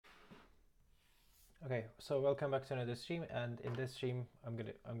Okay, so welcome back to another stream, and in this stream, I'm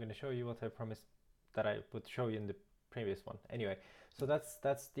gonna show you what I promised that I would show you in the previous one. Anyway, so that's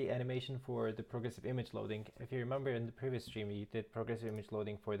the animation for the progressive image loading. If you remember in the previous stream, we did progressive image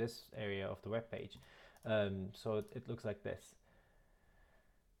loading for this area of the web page. So it looks like this.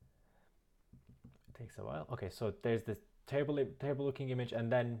 It takes a while. Okay, so there's this terrible looking image,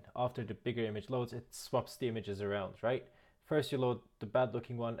 and then after the bigger image loads, it swaps the images around, right? First you load the bad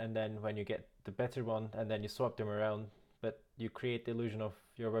looking one, and then when you get the better one, and then you swap them around, but you create the illusion of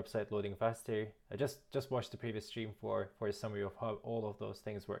your website loading faster. I just watched the previous stream for a summary of how all of those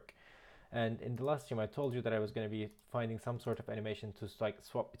things work. And in the last stream, I told you that I was going to be finding some sort of animation to like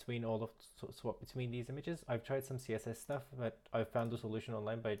swap between these images. I've tried some CSS stuff, but I found the solution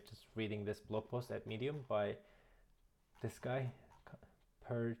online by just reading this blog post at Medium by this guy,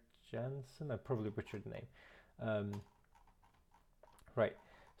 Per Jansen. I probably butchered the name. Right.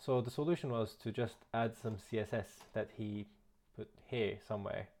 So the solution was to just add some CSS that he put here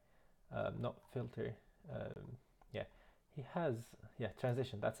somewhere. Not filter. Yeah, he has. Yeah,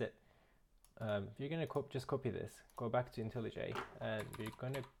 transition. That's it. You're gonna just copy this, go back to IntelliJ, and we're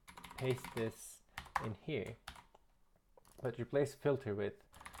gonna paste this in here, but replace filter with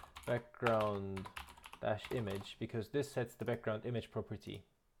background dash image, because this sets the background image property.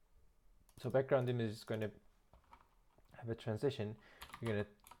 So background image is going to have a transition. You're going to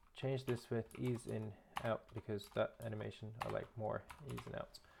change this with ease in out, because that animation I like more ease in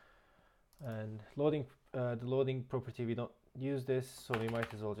out. And loading, the loading property, we don't use this, so we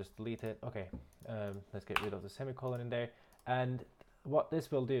might as well just delete it. Okay, let's get rid of the semicolon in there. And what this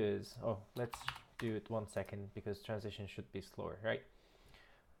will do is, oh, let's do it 1 second, because transition should be slower, right?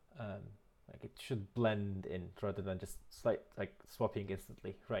 Like it should blend in rather than just like swapping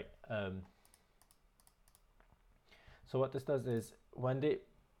instantly, right? So what this does is when the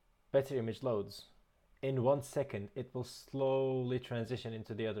better image loads, in 1 second, it will slowly transition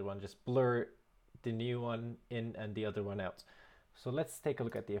into the other one, just blur the new one in and the other one out. So let's take a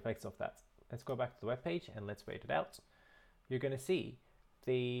look at the effects of that. Let's go back to the web page and let's wait it out. You're going to see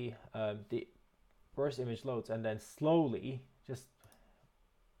the worst image loads, and then slowly, just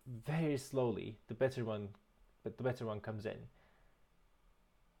very slowly, the better one comes in.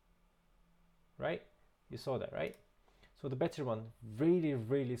 Right? You saw that, right? So the better one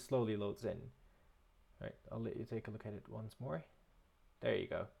really slowly loads in. Right, I'll let you take a look at it once more. There you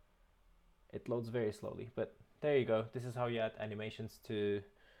go. It loads very slowly, but there you go. This is how you add animations to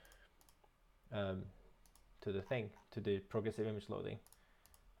the progressive image loading.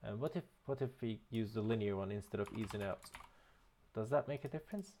 And what if we use the linear one instead of easing out? Does that make a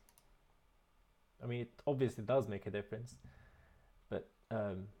difference? I mean, it obviously does make a difference, but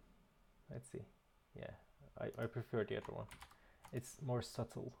let's see. Yeah, I prefer the other one. It's more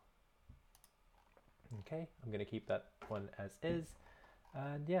subtle. Okay, I'm gonna keep that one as is.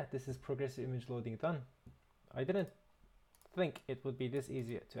 And yeah, this is progressive image loading done. I didn't think it would be this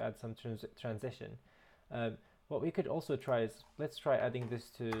easy to add some transition. What we could also try is, let's try adding this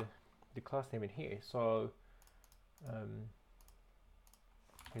to the class name in here. So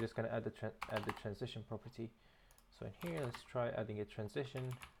we're just gonna add the transition property. So in here, let's try adding a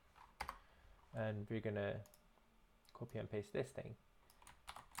transition, and we're gonna copy and paste this thing.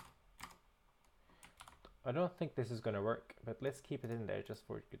 I don't think this is gonna work, but let's keep it in there just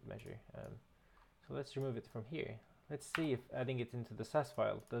for good measure. So let's remove it from here. Let's see if adding it into the Sass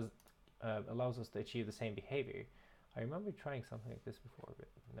file allows us to achieve the same behavior. I remember trying something like this before, but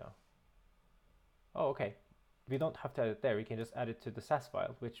no. Oh, okay. We don't have to add it there. We can just add it to the Sass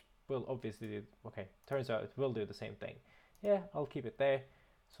file, which will obviously do. Okay, turns out it will do the same thing. Yeah, I'll keep it there.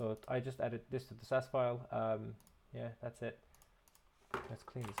 So I just added this to the Sass file. Yeah, that's it. Let's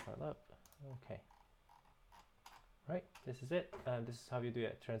clean this file up. Okay. Right, this is it. This is how you do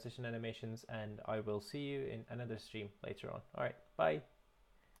it, transition animations, and I will see you in another stream later on. All right, bye.